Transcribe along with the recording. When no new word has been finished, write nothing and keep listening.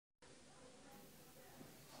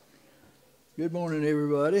Good morning,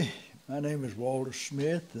 everybody. My name is Walter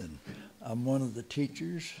Smith, and I'm one of the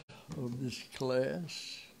teachers of this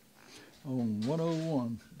class on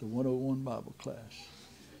 101, the 101 Bible class.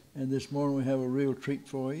 And this morning we have a real treat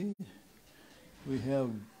for you. We have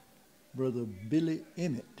Brother Billy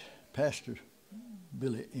Emmett, Pastor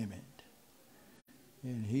Billy Emmett.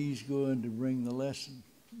 And he's going to bring the lesson,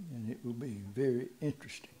 and it will be very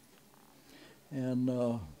interesting.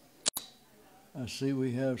 And I see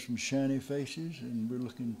we have some shiny faces, and we're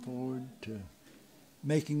looking forward to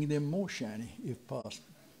making them more shiny if possible.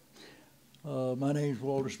 My name is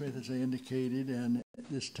Walter Smith, as I indicated, and at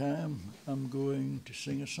this time I'm going to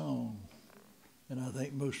sing a song. And I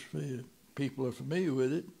think most people are familiar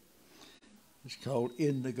with it. It's called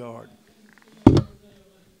In the Garden.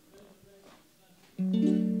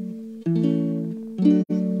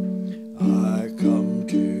 I come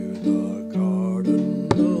to the garden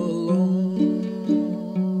alone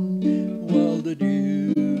while the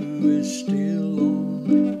dew is still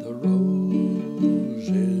on the roses,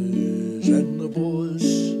 and the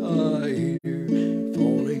voice I hear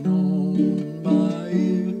falling on my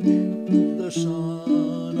ear, the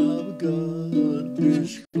Son of God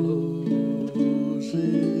discloses,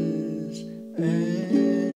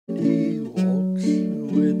 and he walks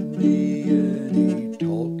with me, and he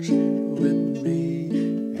talks with me,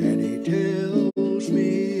 and he tells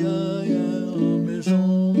me I am his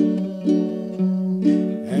own,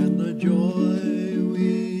 and the joy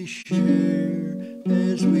we share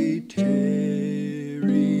as we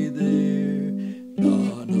tarry there,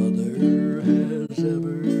 none other has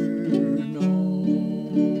ever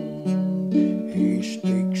known. He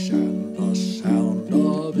speaks, and the sound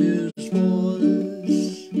of his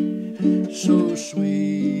voice, so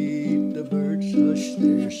sweet the birds hush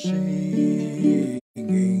their singing,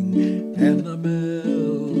 and the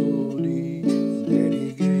melody that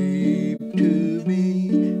he gave to me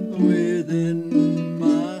within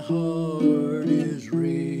my heart is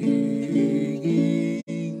ringing,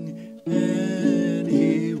 and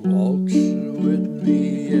he walks with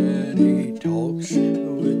me, and he talks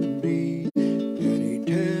with me, and he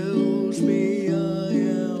tells me I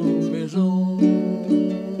am his own,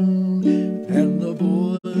 and the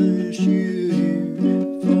voice you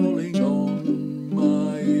hear falling on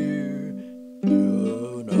my ear,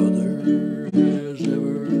 none other has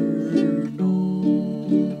ever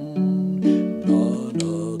known, none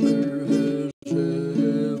other has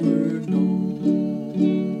ever known.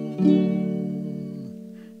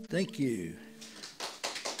 Thank you.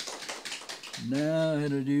 Now I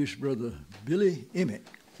introduce Brother Billy Emmett.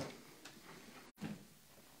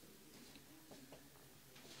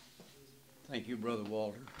 Thank you, Brother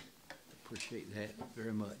Walter. Appreciate that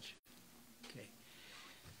very much. Okay.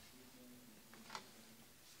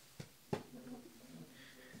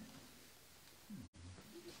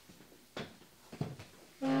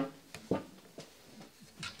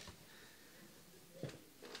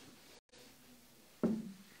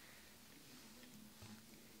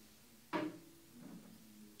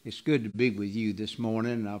 It's good to be with you this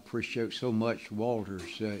morning. I appreciate so much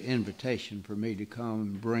Walter's invitation for me to come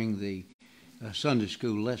and bring the Sunday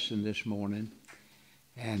school lesson this morning.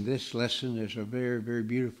 And this lesson is a very, very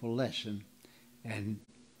beautiful lesson. And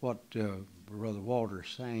what Brother Walter is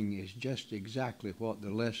saying is just exactly what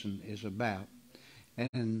the lesson is about.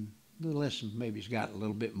 And the lesson maybe's got a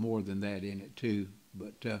little bit more than that in it too.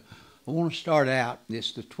 But I want to start out,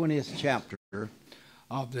 it's the 20th chapter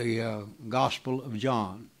of the Gospel of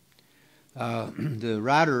John. The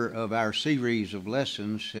writer of our series of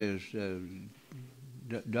lessons has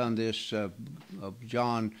done this of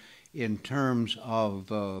John in terms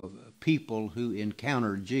of people who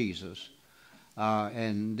encountered Jesus,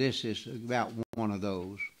 and this is about one of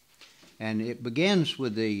those. And it begins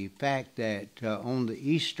with the fact that on the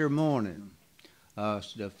Easter morning,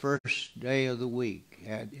 the first day of the week,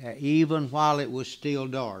 even while it was still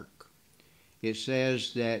dark, it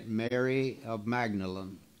says that Mary of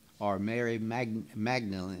Magdalene, or Mary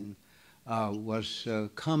Magdalene, was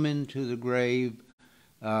coming to the grave,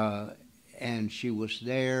 and she was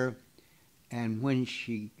there. And when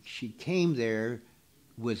she came there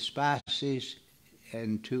with spices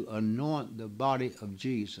and to anoint the body of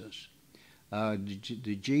Jesus,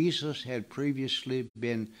 the Jesus had previously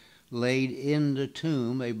been laid in the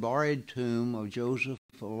tomb, a borrowed tomb of Joseph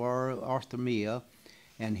of Arimathea,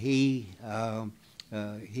 and he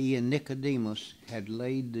and Nicodemus had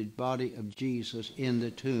laid the body of Jesus in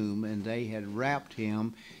the tomb, and they had wrapped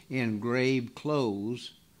him in grave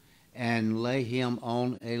clothes and lay him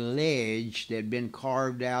on a ledge that had been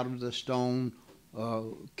carved out of the stone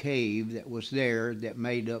cave that was there that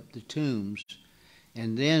made up the tombs.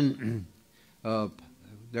 And then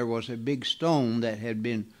there was a big stone that had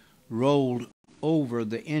been rolled over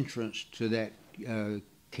the entrance to that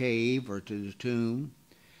cave or to the tomb,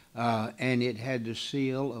 and it had the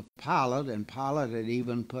seal of Pilate, and Pilate had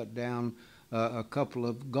even put down a couple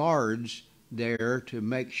of guards there to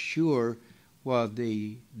make sure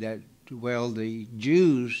the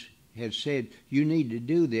Jews had said, you need to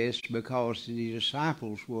do this because the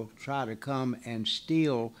disciples will try to come and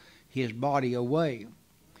steal his body away.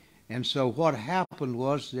 And so what happened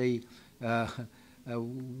was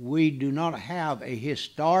we do not have a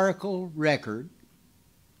historical record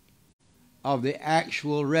of the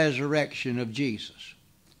actual resurrection of Jesus.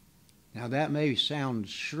 Now that may sound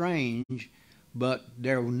strange, but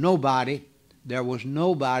there was nobody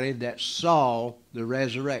that saw the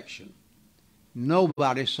resurrection.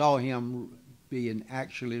 Nobody saw him being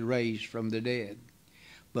actually raised from the dead.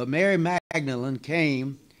 But Mary Magdalene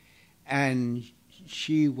came, and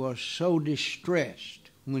she was so distressed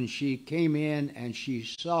when she came in and she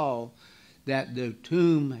saw that the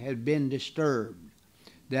tomb had been disturbed,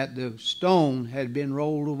 that the stone had been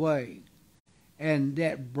rolled away, and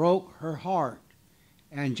that broke her heart.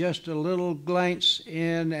 And just a little glance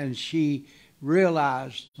in, and she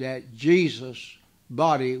realized that Jesus'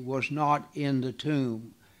 body was not in the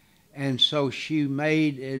tomb. And so she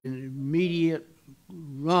made an immediate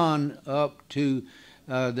run up to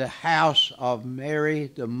the house of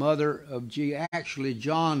Mary, the mother of Jesus, actually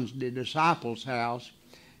John's, the disciples' house,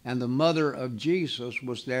 and the mother of Jesus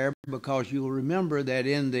was there, because you'll remember that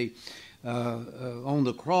in the on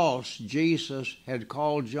the cross, Jesus had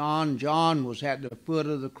called John. John was at the foot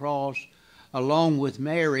of the cross along with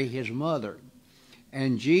Mary, his mother.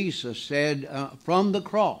 And Jesus said from the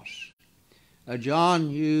cross, John,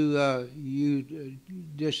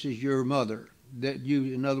 this is your mother. That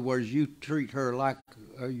you, in other words, you treat her like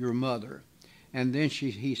your mother. And then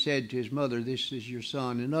he said to his mother, this is your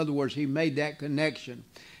son. In other words, he made that connection.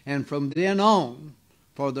 And from then on,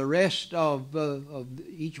 for the rest of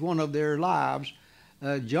each one of their lives,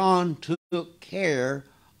 John took care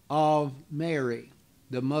of Mary,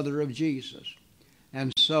 the mother of Jesus.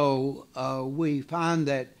 And so we find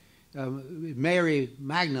that Mary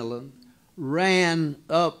Magdalene ran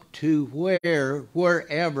up to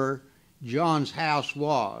wherever John's house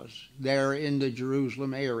was, there in the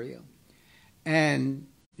Jerusalem area. And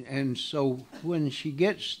so when she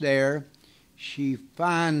gets there, she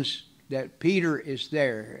finds that Peter is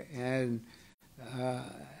there. And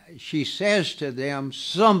she says to them,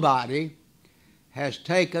 somebody has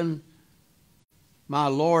taken my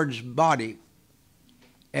Lord's body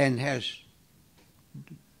and I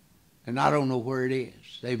don't know where it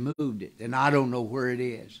is. They moved it, and I don't know where it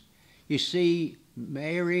is. You see,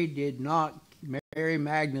 Mary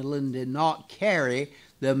Magdalene did not carry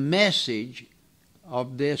the message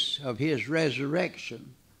of his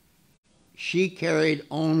resurrection. She carried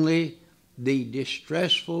only the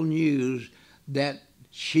distressful news that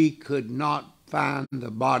she could not find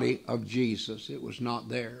the body of Jesus. It was not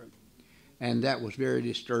there. And that was very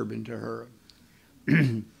disturbing to her.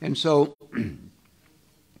 And so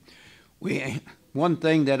one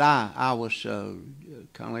thing that I was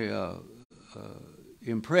kind of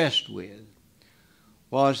impressed with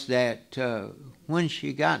was that when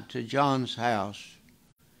she got to John's house,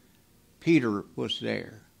 Peter was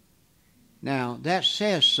there. Now, that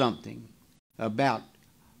says something about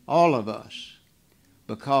all of us,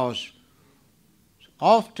 because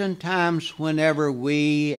oftentimes whenever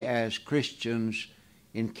we as Christians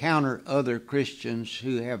encounter other Christians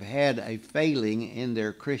who have had a failing in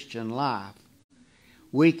their Christian life,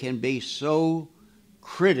 we can be so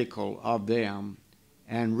critical of them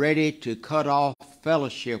and ready to cut off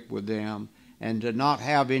fellowship with them and to not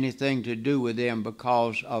have anything to do with them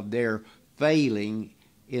because of their failing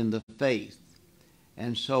in the faith.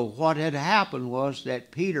 And so what had happened was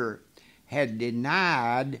that Peter had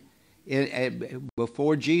denied,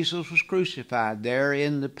 before Jesus was crucified, there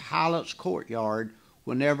in the Pilate's courtyard,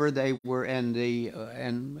 whenever they were in the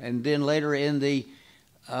and then later in the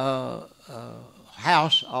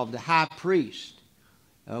house of the high priest,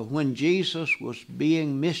 when Jesus was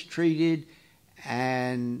being mistreated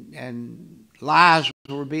and lies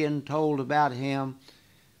were being told about him,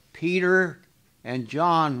 Peter and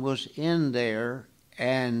John was in there,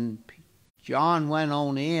 and John went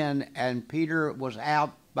on in, and Peter was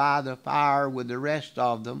out by the fire with the rest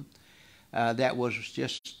of them that was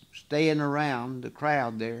just staying around the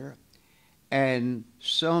crowd there. And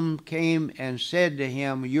some came and said to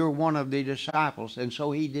him, you're one of the disciples. And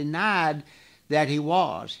so he denied that he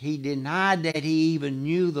was. He denied that he even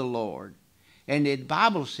knew the Lord. And the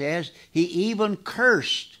Bible says he even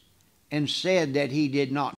cursed and said that he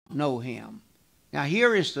did not know him. Now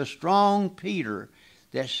here is the strong Peter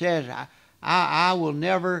that says, I will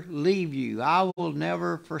never leave you. I will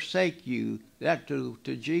never forsake you. That to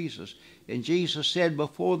Jesus. And Jesus said,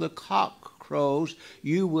 before the cock crows,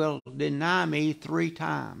 you will deny me 3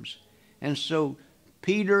 times. And so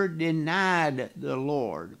Peter denied the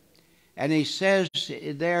Lord. And he says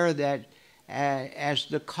there that as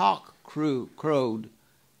the cock crowed,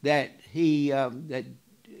 that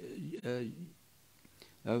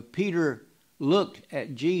Peter looked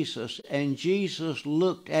at Jesus, and Jesus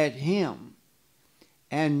looked at him.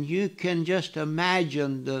 And you can just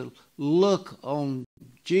imagine the look on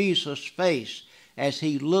Jesus' face as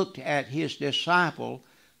he looked at his disciple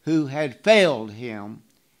who had failed him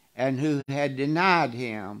and who had denied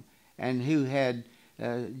him and who had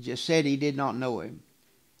just said he did not know him.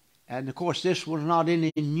 And of course, this was not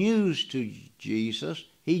any news to Jesus.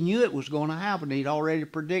 He knew it was going to happen. He'd already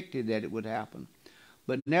predicted that it would happen.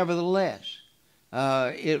 But nevertheless,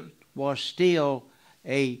 it was still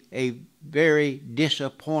a very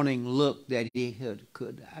disappointing look that he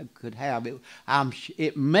could have.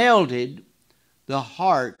 It melted the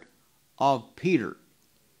heart of Peter,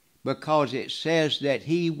 because it says that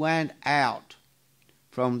he went out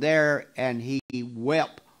from there and he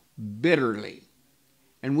wept bitterly.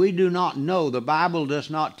 And we do not know, the Bible does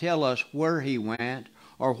not tell us where he went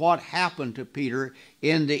or what happened to Peter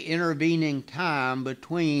in the intervening time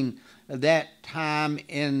between that time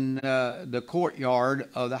in the courtyard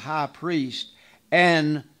of the high priest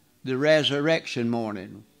and the resurrection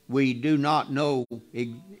morning. We do not know.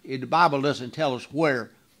 The Bible doesn't tell us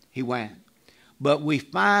where he went. But we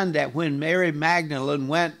find that when Mary Magdalene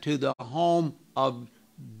went to the home of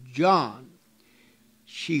John,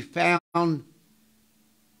 she found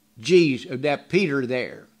that Peter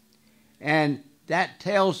there. And that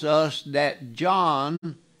tells us that John,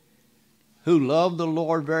 who loved the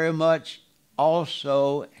Lord very much,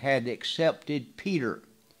 also had accepted Peter.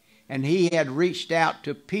 And he had reached out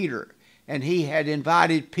to Peter, and he had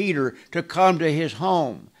invited Peter to come to his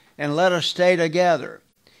home and let us stay together.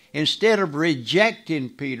 Instead of rejecting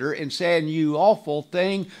Peter and saying, you awful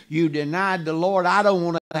thing, you denied the Lord, I don't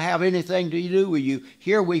want to have anything to do with you.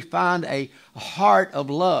 Here we find a heart of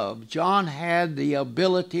love. John had the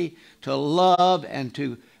ability to love and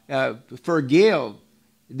to forgive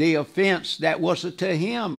the offense that was to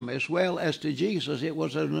him as well as to Jesus. It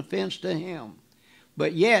was an offense to him.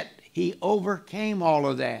 But yet he overcame all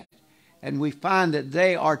of that. And we find that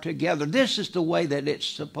they are together. This is the way that it's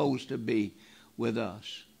supposed to be with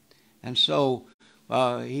us. And so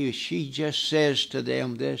she just says to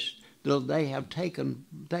them this, they've taken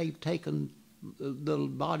the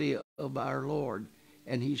body of our Lord,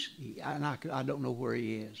 and I don't know where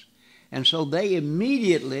he is. And so they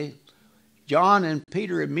immediately, John and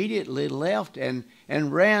Peter immediately left and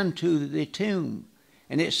ran to the tomb.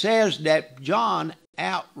 And it says that John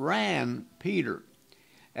outran Peter.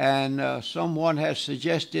 And someone has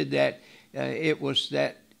suggested that it was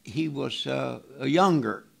that he was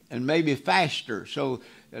younger and maybe faster. So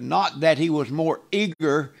not that he was more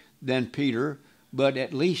eager than Peter, but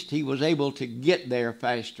at least he was able to get there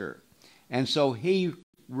faster. And so he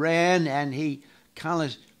ran and he kind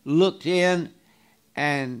of looked in,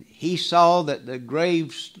 and he saw that the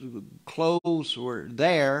grave clothes were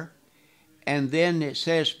there. And then it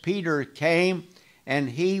says Peter came and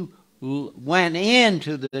he went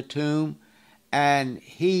into the tomb, and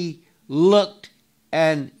he looked,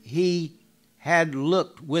 and he had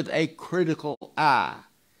looked with a critical eye.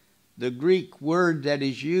 The Greek word that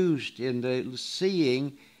is used in the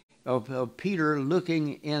seeing of Peter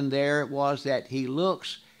looking in there was that he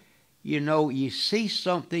looks, you see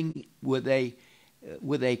something with a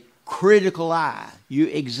critical eye. You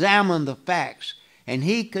examine the facts, and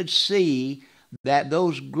he could see that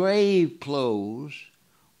those grave clothes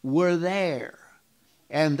were there,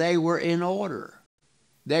 and they were in order.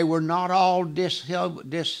 They were not all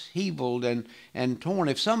disheveled and torn.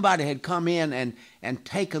 If somebody had come in and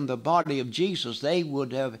taken the body of Jesus, they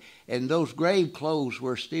would have, and those grave clothes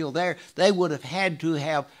were still there, they would have had to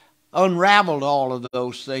have unraveled all of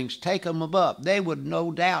those things, taken them up. They would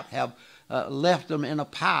no doubt have left them in a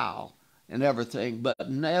pile and everything. But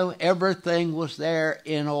no, everything was there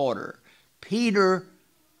in order. Peter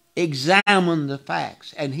examined the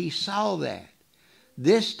facts, and he saw that.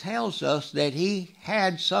 This tells us that he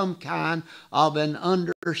had some kind of an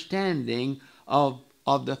understanding of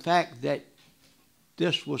the fact that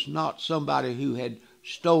this was not somebody who had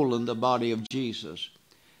stolen the body of Jesus.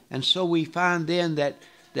 And so we find then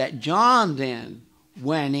that John then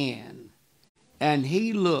went in and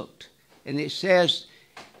he looked, and it says,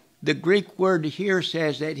 the Greek word here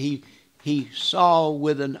says that he he saw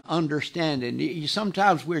with an understanding.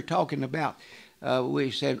 Sometimes we're talking about,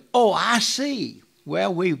 we said, oh, I see.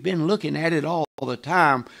 Well, we've been looking at it all the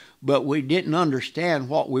time, but we didn't understand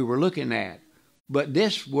what we were looking at. But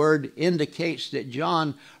this word indicates that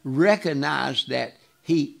John recognized that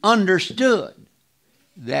he understood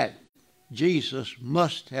that Jesus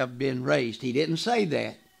must have been raised. He didn't say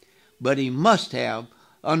that, but he must have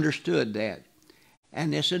understood that.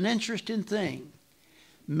 And it's an interesting thing.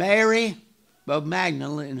 Mary of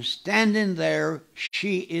Magdalene standing there,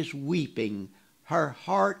 she is weeping. Her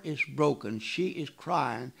heart is broken. She is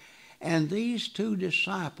crying. And these two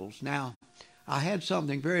disciples, now, I had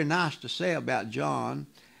something very nice to say about John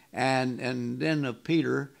and then of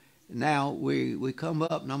Peter. Now we come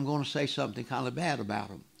up, and I'm going to say something kind of bad about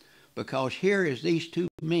them. Because here is these two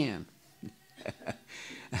men.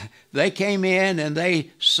 They came in and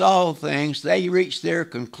they saw things. They reached their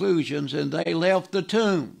conclusions and they left the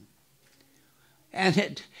tomb.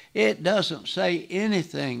 And it doesn't say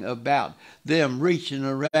anything about them reaching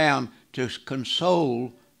around to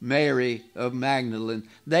console Mary of Magdalene.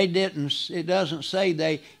 It doesn't say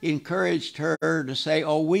they encouraged her to say,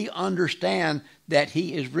 oh, we understand that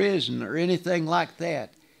he is risen or anything like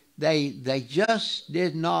that. They just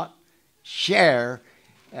did not share.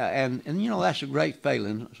 And you know, that's a great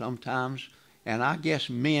feeling sometimes. And I guess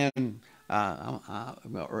men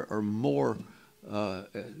are more, well,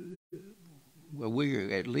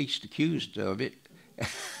 we're at least accused of it.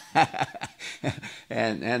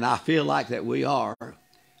 and I feel like that we are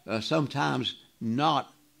sometimes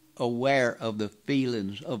not aware of the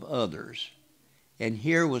feelings of others. And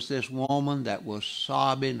here was this woman that was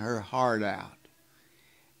sobbing her heart out.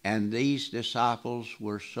 And these disciples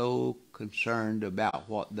were so concerned about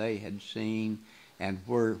what they had seen and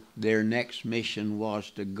where their next mission was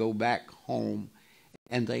to go back home.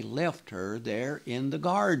 And they left her there in the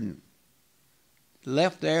garden,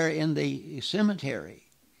 left there in the cemetery.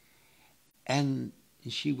 And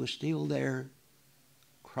she was still there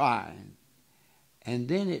crying. And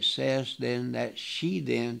then it says then that she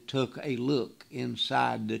then took a look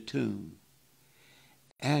inside the tomb.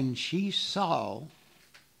 And she saw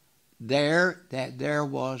there that there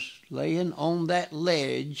was laying on that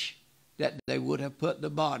ledge that they would have put the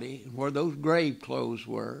body, where those grave clothes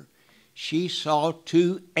were, she saw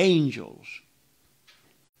two angels.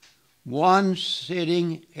 One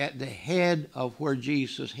sitting at the head of where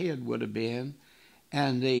Jesus' head would have been,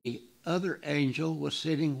 and the other angel was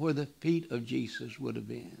sitting where the feet of Jesus would have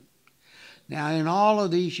been. Now, in all of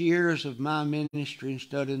these years of my ministry and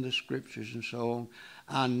studying the scriptures and so on,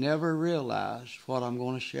 I never realized what I'm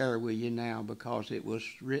going to share with you now, because it was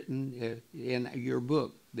written in your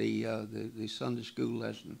book, the Sunday school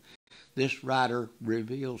lesson. This writer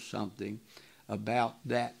reveals something about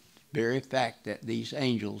that very fact that these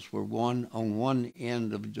angels were one on one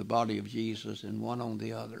end of the body of Jesus and one on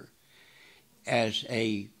the other.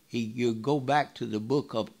 You go back to the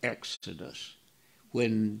book of Exodus,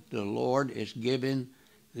 when the Lord is giving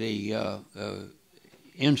the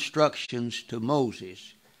instructions to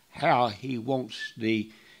Moses, how he wants the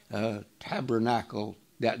tabernacle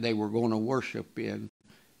that they were going to worship in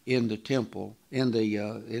the temple, in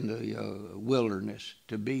the wilderness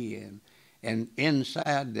to be in. And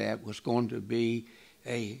inside that was going to be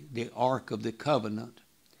the Ark of the Covenant.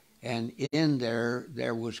 And in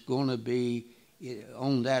there was going to be,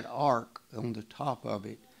 on that ark, on the top of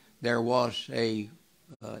it, there was a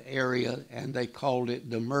area, and they called it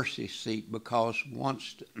the mercy seat, because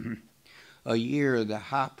once a year the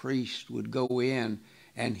high priest would go in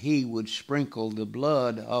and he would sprinkle the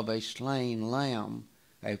blood of a slain lamb,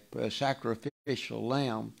 a sacrificial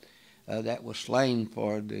lamb that was slain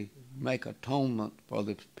to make atonement for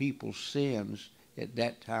the people's sins at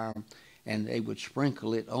that time, and they would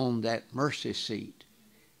sprinkle it on that mercy seat.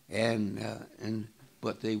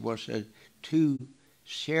 But there was two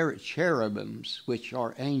cherubims, which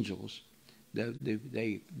are angels, that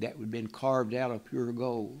had been carved out of pure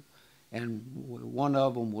gold, and one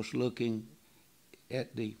of them was looking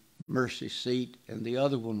at the mercy seat, and the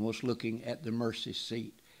other one was looking at the mercy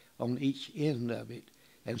seat on each end of it.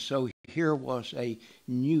 And so here was a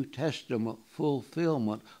New Testament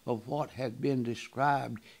fulfillment of what had been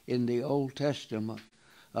described in the Old Testament,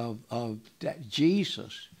 of that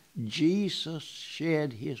Jesus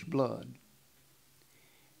shed his blood,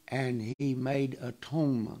 and he made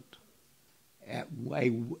atonement at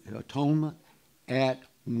 1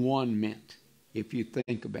 minute. If you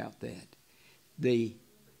think about that, he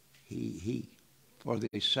for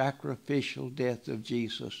the sacrificial death of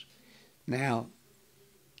Jesus. Now,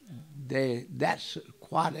 that's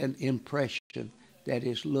quite an impression that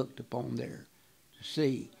is looked upon there to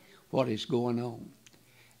see. what is going on.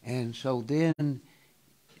 And so then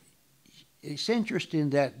it's interesting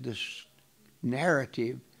that this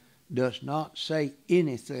narrative does not say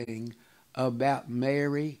anything about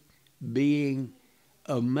Mary being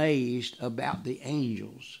amazed about the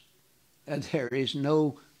angels. There is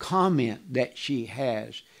no comment that she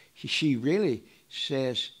has. She really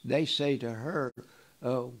says, they say to her,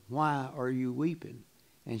 why are you weeping?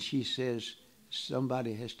 And she says,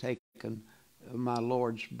 somebody has taken my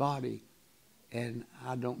Lord's body, and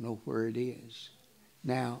I don't know where it is.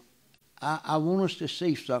 Now, I want us to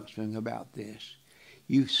see something about this.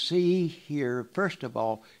 You see here, first of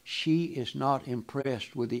all, she is not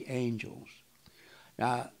impressed with the angels.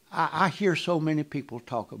 Now, I hear so many people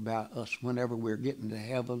talk about us whenever we're getting to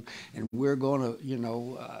heaven, and we're going to,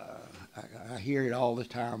 I hear it all the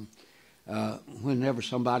time. Whenever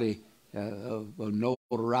somebody of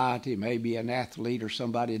notoriety, maybe an athlete or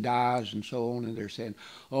somebody dies and so on, and they're saying,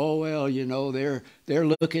 oh, well, they're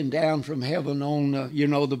looking down from heaven on,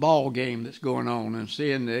 the ball game that's going on and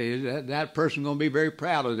seeing that person going to be very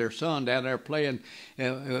proud of their son down there playing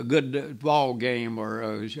a good ball game or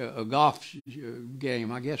a golf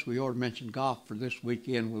game. I guess we ought to mention golf for this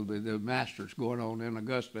weekend with the Masters going on in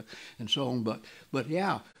Augusta and so on. But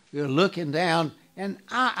yeah, you're looking down. And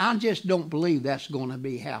I just don't believe that's going to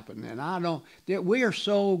be happening. That we are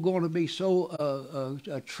so going to be so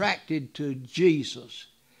attracted to Jesus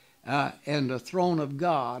and the throne of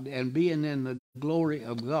God and being in the glory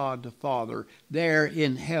of God the Father there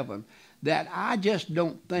in heaven, that I just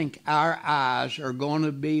don't think our eyes are going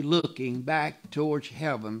to be looking back towards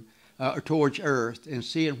heaven, towards earth, and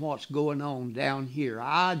seeing what's going on down here.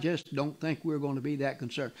 I just don't think we're going to be that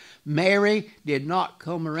concerned. Mary did not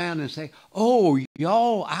come around and say, oh,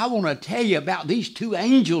 y'all, I want to tell you about these two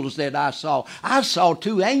angels that I saw. I saw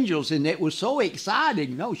two angels, and it was so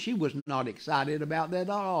exciting. No, she was not excited about that at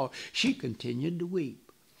all. She continued to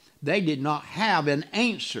weep. They did not have an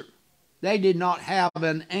answer. They did not have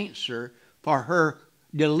an answer for her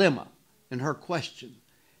dilemma and her question.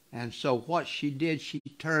 And so what she did, she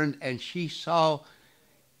turned and she saw,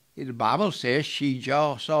 the Bible says she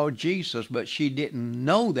saw Jesus, but she didn't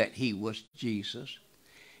know that he was Jesus.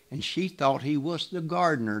 And she thought he was the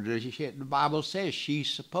gardener. The Bible says she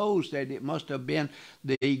supposed that it must have been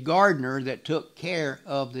the gardener that took care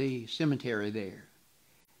of the cemetery there.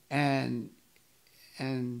 And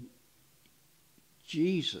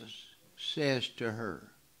Jesus says to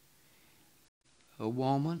her, a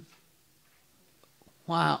woman,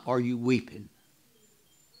 why are you weeping?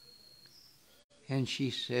 And she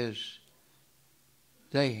says,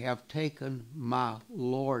 they have taken my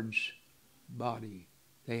Lord's body.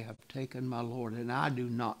 They have taken my Lord, and I do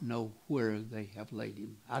not know where they have laid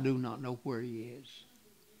him. I do not know where he is.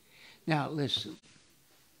 Now, listen.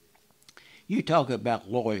 You talk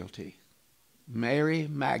about loyalty. Mary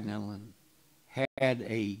Magdalene had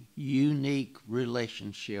a unique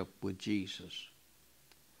relationship with Jesus.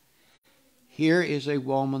 Here is a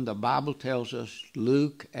woman, the Bible tells us,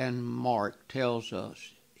 Luke and Mark tells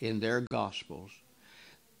us in their Gospels,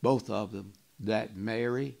 both of them, that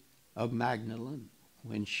Mary of Magdalene,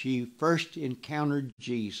 when she first encountered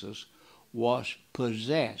Jesus, was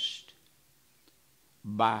possessed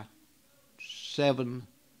by 7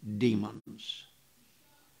 demons.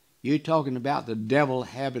 You're talking about the devil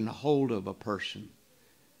having a hold of a person.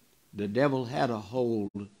 The devil had a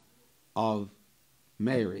hold of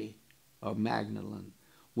Mary of Magdalene.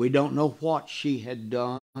 We don't know what she had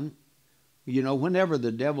done. Whenever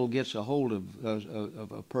the devil gets a hold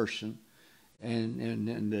of a person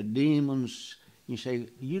and the demons, you say,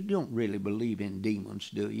 you don't really believe in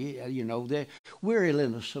demons, do you? We're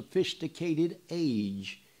in a sophisticated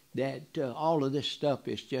age that all of this stuff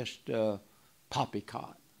is just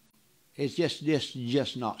poppycock. It's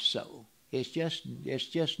just not so. It's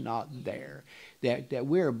just not there. That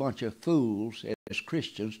we're a bunch of fools as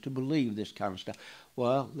Christians to believe this kind of stuff.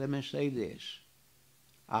 Well, let me say this.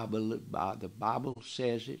 I believe the Bible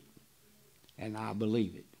says it, and I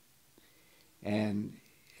believe it. And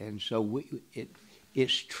so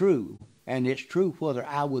it's true, and it's true whether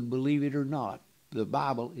I would believe it or not. The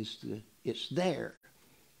Bible it's there.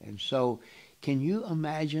 And so can you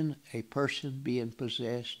imagine a person being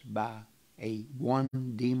possessed by one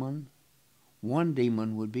demon? One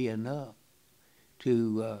demon would be enough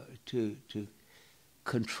to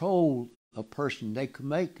control a person. They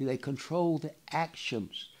control the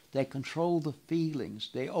actions. They control the feelings.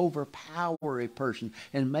 They overpower a person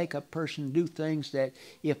and make a person do things that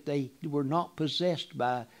if they were not possessed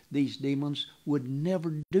by these demons would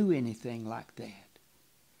never do anything like that.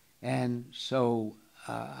 And so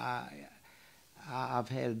I've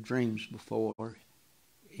had dreams before,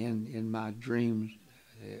 in my dreams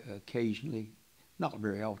occasionally, not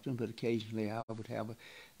very often, but occasionally I would have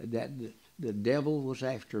that the devil was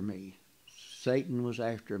after me. Satan was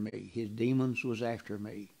after me. His demons was after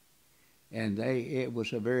me. And it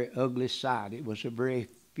was a very ugly sight. It was a very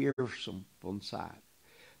fearsome sight.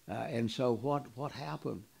 And so what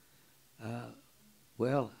happened?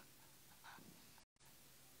 Well,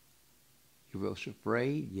 he was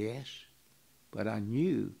afraid, yes, but I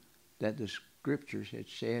knew that the scriptures had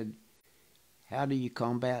said, how do you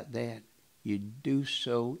combat that? You do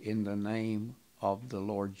so in the name of the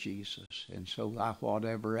Lord Jesus. And so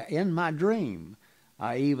whatever, in my dream,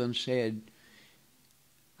 I even said,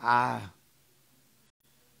 I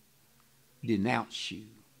denounce you.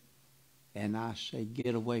 And I say,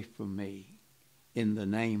 get away from me in the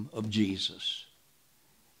name of Jesus.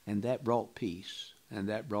 And that brought peace, and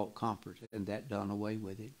that brought comfort, and that done away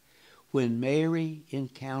with it. When Mary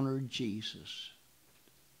encountered Jesus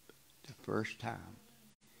the first time,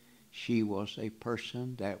 she was a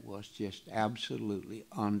person that was just absolutely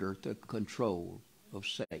under the control of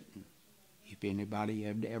Satan, if anybody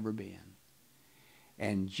had ever been.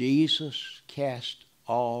 And Jesus cast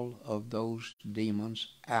all of those demons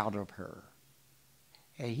out of her.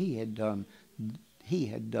 And he had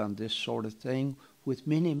done this sort of thing with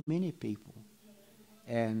many, many people.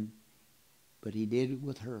 But he did it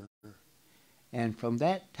with her. And from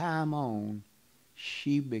that time on,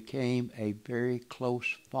 she became a very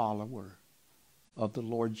close follower of the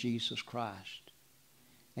Lord Jesus Christ.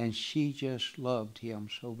 And she just loved him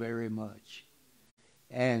so very much.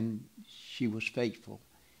 And she was faithful.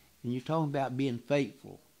 And you're talking about being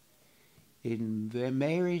faithful. In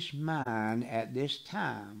Mary's mind at this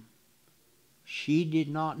time, she did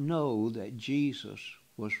not know that Jesus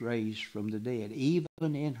was raised from the dead. Even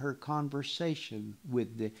in her conversation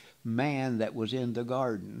with the man that was in the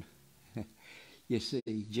garden, you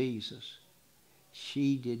see, Jesus,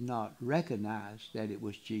 she did not recognize that it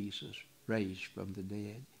was Jesus raised from the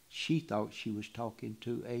dead. She thought she was talking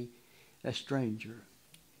to a stranger.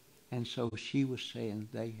 And so she was saying,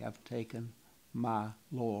 they have taken my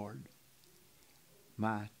Lord,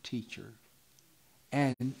 my teacher.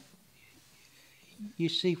 And you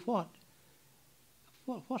see,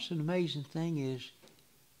 what's an amazing thing is,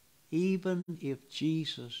 even if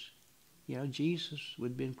Jesus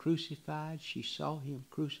had been crucified, she saw him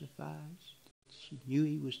crucified, she knew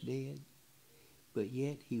he was dead, but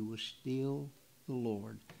yet he was still the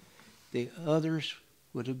Lord. The others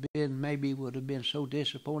would have been so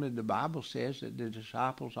disappointed. The Bible says that the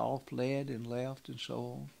disciples all fled and left and so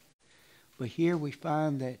on. But here we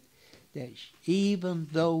find that even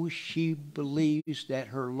though she believes that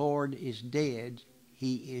her Lord is dead,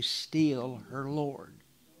 he is still her Lord.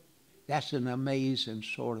 That's an amazing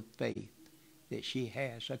sort of faith that she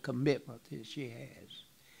has, a commitment that she has.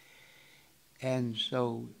 And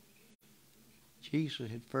so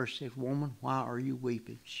Jesus had first said, woman, why are you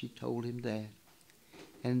weeping? She told him that.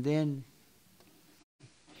 And then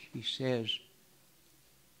she says,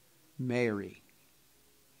 Mary.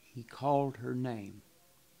 He called her name.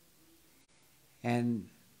 And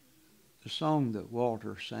the song that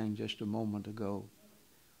Walter sang just a moment ago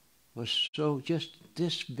was just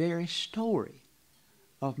this very story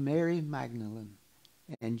of Mary Magdalene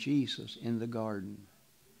and Jesus in the garden.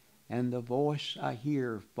 And the voice I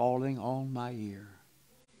hear falling on my ear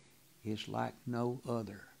is like no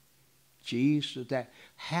other. Jesus, that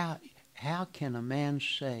how can a man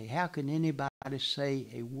say, how can anybody say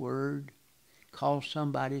a word, call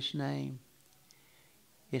somebody's name?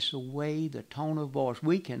 It's the way, the tone of voice.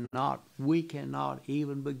 We cannot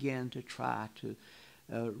even begin to try to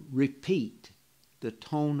repeat the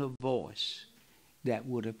tone of voice that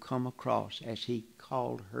would have come across as he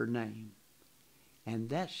called her name. And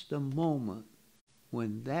that's the moment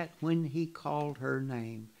when he called her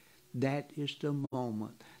name, that is the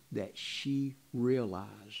moment that she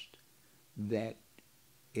realized that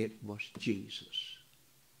it was Jesus,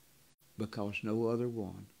 because no other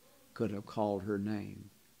one could have called her name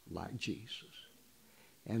like Jesus.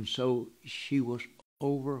 And so she was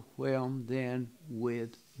overwhelmed then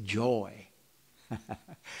with joy.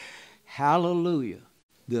 Hallelujah.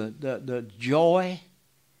 The joy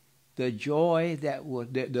that was,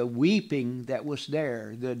 the weeping that was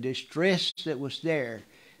there, the distress that was there,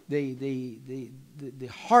 the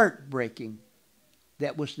heartbreaking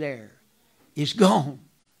that was there is gone.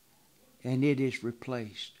 And it is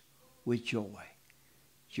replaced with joy.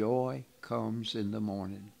 Joy comes in the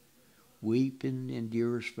morning. Weeping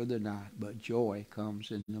endures for the night, but joy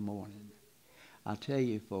comes in the morning. I tell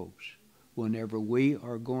you, folks, whenever we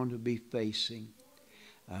are going to be facing,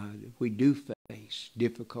 we do face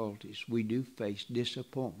difficulties. We do face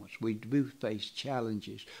disappointments. We do face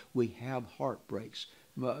challenges. We have heartbreaks.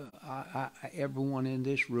 Everyone in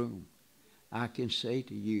this room, I can say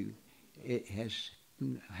to you, it has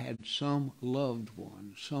had some loved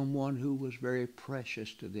one, someone who was very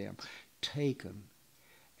precious to them, taken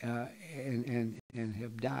and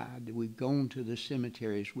have died. We've gone to the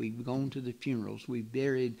cemeteries. We've gone to the funerals. We've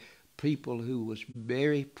buried people who was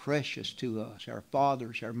very precious to us, our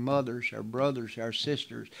fathers, our mothers, our brothers, our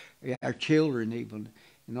sisters, our children even,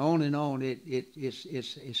 and on and on.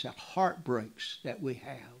 It's heartbreaks that we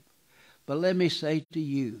have. But let me say to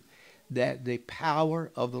you that the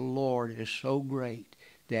power of the Lord is so great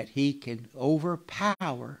that he can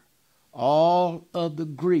overpower all of the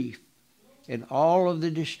grief and all of the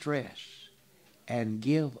distress and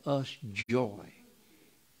give us joy.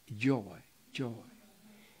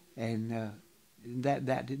 And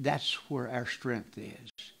that's where our strength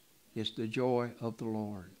is the joy of the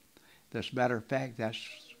Lord. As a matter of fact, that's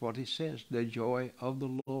what he says. The joy of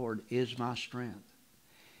the Lord is my strength.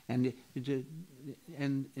 And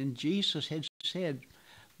Jesus had said,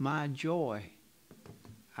 my joy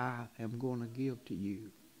I am going to give to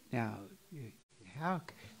you. Now,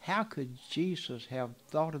 how could Jesus have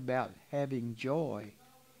thought about having joy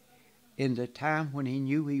in the time when he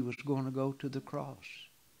knew he was going to go to the cross?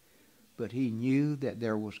 But he knew that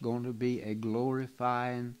there was going to be a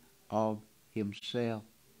glorifying of himself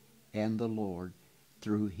and the Lord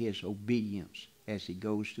through his obedience as he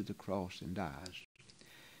goes to the cross and dies.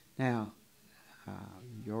 Now,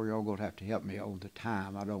 y'all going to have to help me on the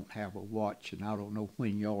time. I don't have a watch, and I don't know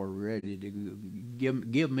when y'all are ready to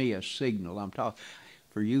give me a signal. I'm talking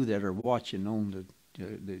for you that are watching on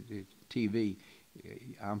the TV.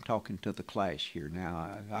 I'm talking to the class here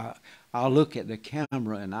now. I look at the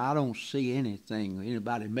camera and I don't see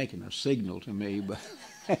anybody making a signal to me, but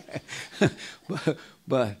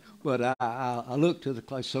I look to the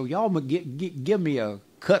class. So y'all give me a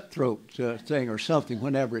cutthroat thing or something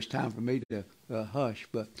whenever it's time for me to hush.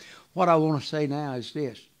 But what I want to say now is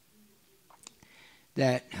this: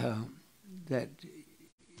 that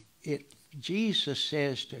Jesus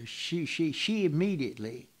says to she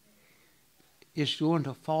immediately is going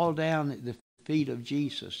to fall down at the feet of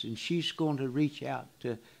Jesus, and she's going to reach out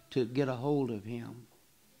to get a hold of him.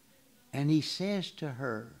 And he says to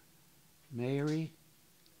her, Mary,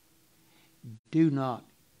 do not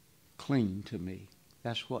cling to me.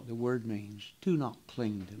 That's what the word means. Do not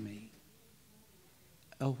cling to me.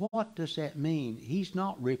 What does that mean? He's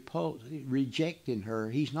not rejecting her.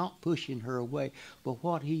 He's not pushing her away. But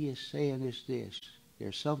what he is saying is this.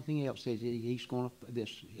 There's something else that he's going to,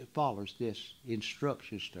 this follows this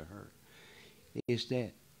instructions to her, is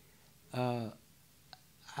that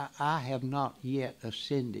I have not yet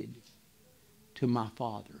ascended to my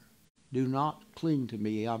Father. Do not cling to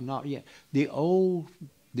me. I'm not yet. The old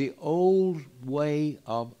way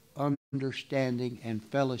of understanding and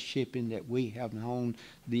fellowshipping that we have known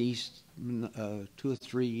these 2 or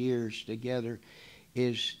 3 years together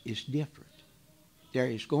is different. There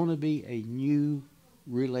is going to be a new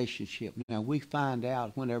relationship. Now, we find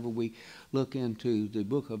out whenever we look into the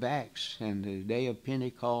book of Acts and the day of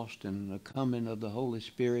Pentecost and the coming of the Holy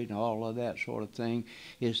Spirit and all of that sort of thing,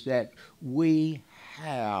 is that we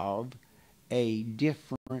have a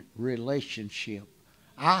different relationship.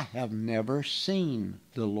 I have never seen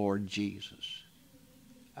the Lord Jesus.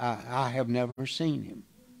 I have never seen him.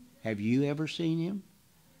 Have you ever seen him?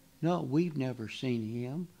 No, we've never seen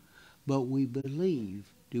him, but we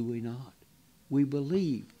believe, do we not? We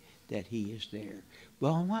believe that he is there.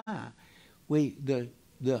 Well, why?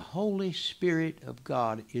 The Holy Spirit of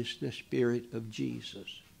God is the Spirit of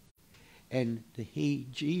Jesus. And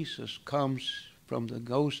Jesus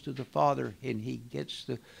goes to the Father, and he gets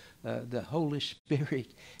the Holy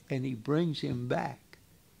Spirit, and he brings him back.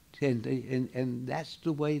 And that's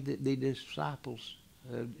the way that the disciples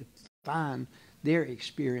find their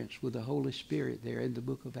experience with the Holy Spirit there in the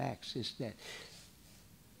book of Acts, is that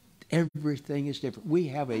everything is different. We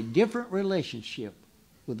have a different relationship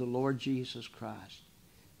with the Lord Jesus Christ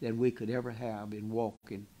than we could ever have in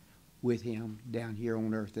walking with him down here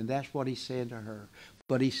on earth. And that's what he said to her.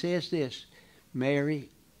 But he says this, Mary,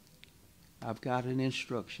 I've got an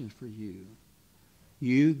instruction for you.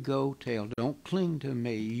 You go tell, don't cling to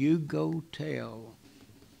me, you go tell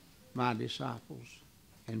my disciples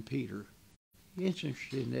and Peter. It's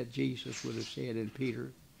interesting that Jesus would have said in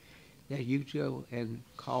Peter, that you go and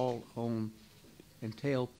call on and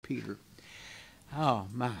tell Peter. Oh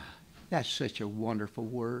my, that's such a wonderful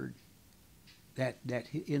word. That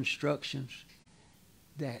instructions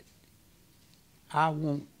that I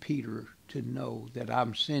want Peter to know that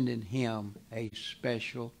I'm sending him a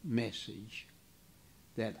special message,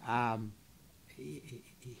 that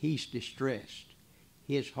he's distressed.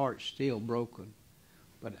 His heart's still broken,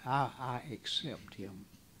 but I accept him.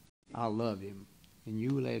 I love him, and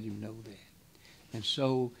you let him know that. And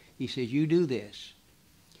so he says, you do this.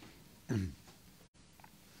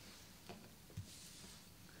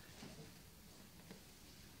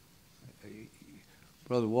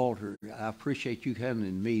 Brother Walter, I appreciate you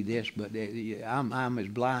handing me this, but I'm as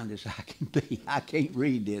blind as I can be. I can't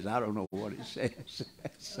read this. I don't know what it says.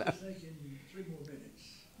 So, I was thinking 3 more minutes.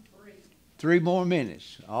 3 more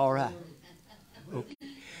minutes. All right. Or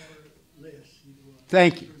less,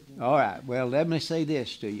 Thank you. All right. Well, let me say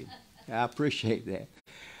this to you. I appreciate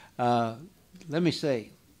that. Let me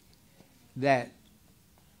say that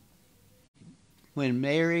when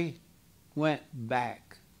Mary went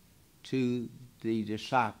back to the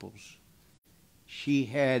disciples, she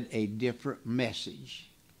had a different message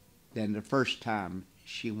than the first time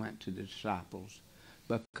she went to the disciples,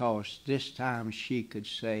 because this time she could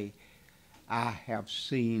say, I have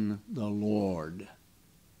seen the Lord.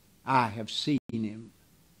 I have seen him.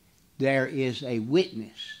 There is a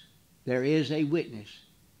witness. There is a witness.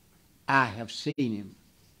 I have seen him.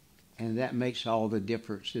 And that makes all the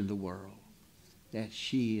difference in the world. That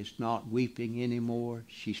she is not weeping anymore.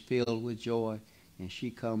 She's filled with joy. And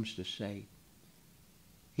she comes to say,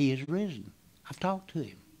 he is risen. I've talked to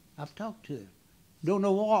him. I've talked to him. Don't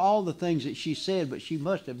know all the things that she said, but she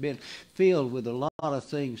must have been filled with a lot of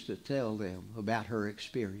things to tell them about her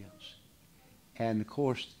experience. And of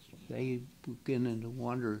course, they begin to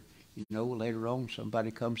wonder, later on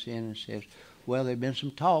somebody comes in and says, well, there's been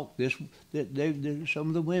some talk. Some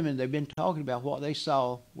of the women, they've been talking about what they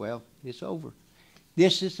saw. Well, it's over.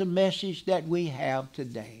 This is the message that we have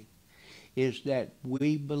today, is that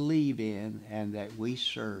we believe in and that we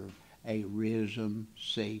serve a risen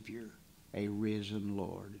Savior, a risen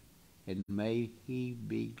Lord. And may he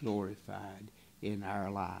be glorified in our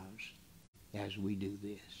lives as we do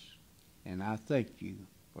this. And I thank you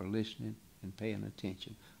for listening and paying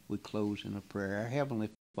attention. We close in a prayer. Our Heavenly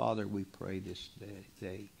Father, we pray this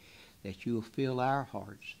day that you will fill our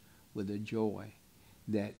hearts with a joy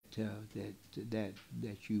that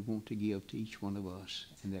you want to give to each one of us,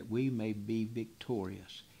 and that we may be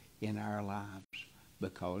victorious in our lives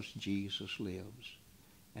because Jesus lives.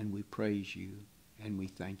 And we praise you and we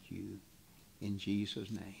thank you in Jesus'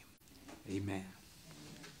 name. Amen.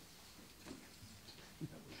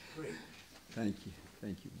 Great. Thank you.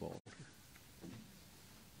 Thank you, Walter.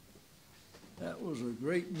 That was a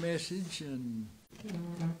great message, and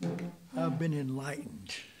I've been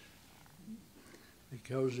enlightened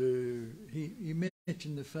because he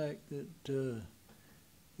mentioned the fact that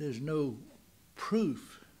there's no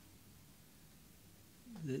proof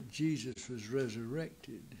that Jesus was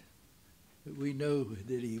resurrected, but we know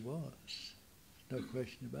that he was. No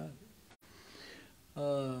question about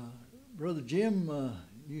it. Brother Jim,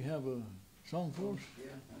 you have a song for us?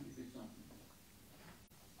 Yeah, I can do something.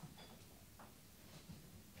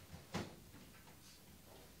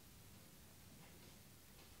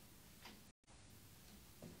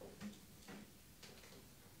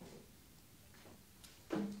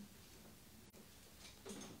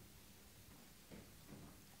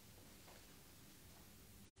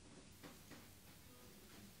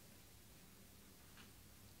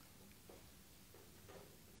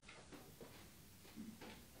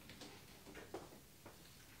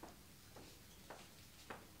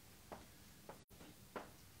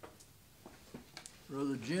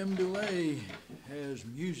 Brother Jim DeLay has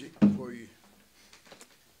music for you.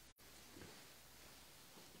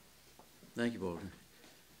 Thank you, Walter.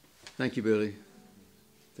 Thank you, Billy.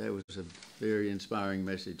 That was a very inspiring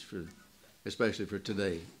message, especially for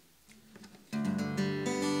today.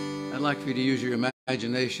 I'd like for you to use your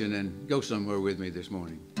imagination and go somewhere with me this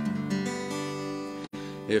morning.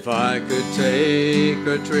 If I could take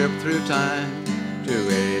a trip through time to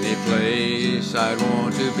any place I'd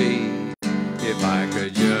want to be, if I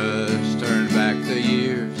could just turn back the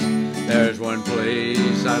years, there's one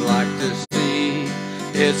place I'd like to see.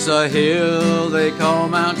 It's a hill they call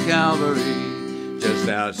Mount Calvary, just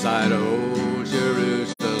outside old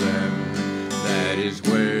Jerusalem. That is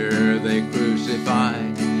where they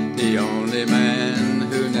crucified the only man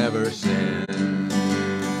who never sinned.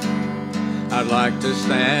 I'd like to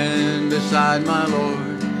stand beside my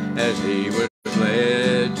Lord as he was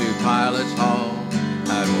led to Pilate's hall.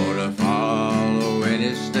 I'd want to follow in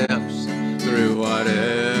his steps through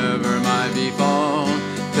whatever might befall.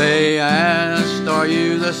 They asked, are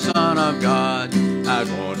you the Son of God? I'd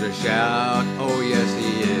want to shout, oh yes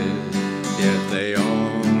he is. if they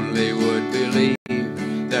only would believe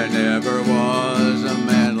there never was a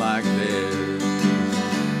man like this.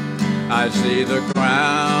 I'd see the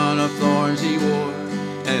crown of thorns he wore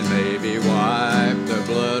and maybe wipe the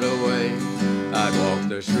blood away. I'd walk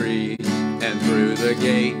the streets and through the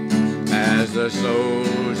gate as the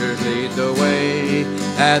soldiers lead the way.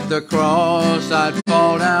 At the cross I'd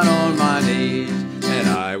fall down on my knees and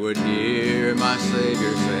I would hear my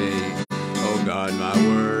Savior say, oh God, my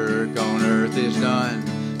work on earth is done.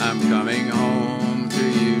 I'm coming home to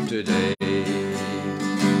you today.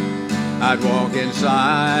 I'd walk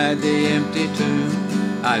inside the empty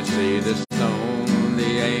tomb. I'd see the stone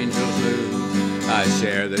the angels moved. I'd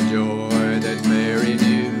share the joy that Mary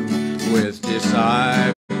knew with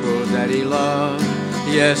disciples that he loved.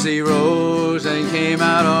 Yes, he rose and came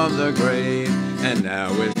out of the grave, and now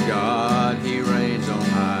with God he reigns on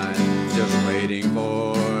high, just waiting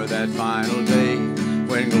for that final day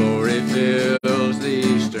when glory fills the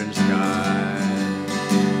eastern sky.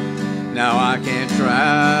 Now I can't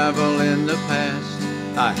travel in the past,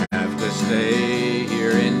 I have to stay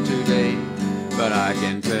here in today, but I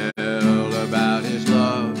can tell about his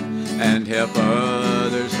love and help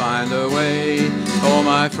others find the way. Oh,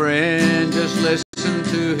 my friend, just listen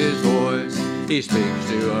to his voice. He speaks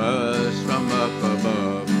to us from up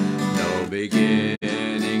above. No beginning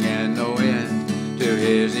and no end to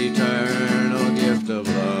his eternal gift of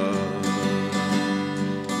love.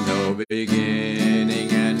 No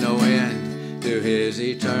beginning and no end to his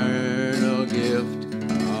eternal gift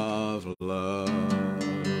of love.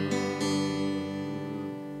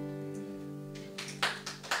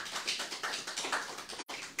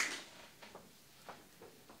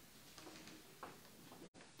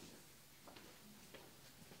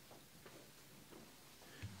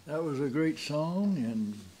 That was a great song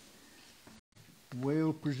and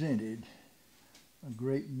well presented. A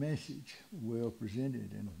great message, well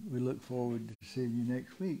presented. And we look forward to seeing you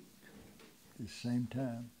next week at the same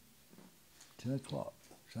time, 10 o'clock,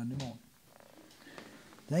 Sunday morning.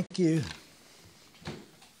 Thank you.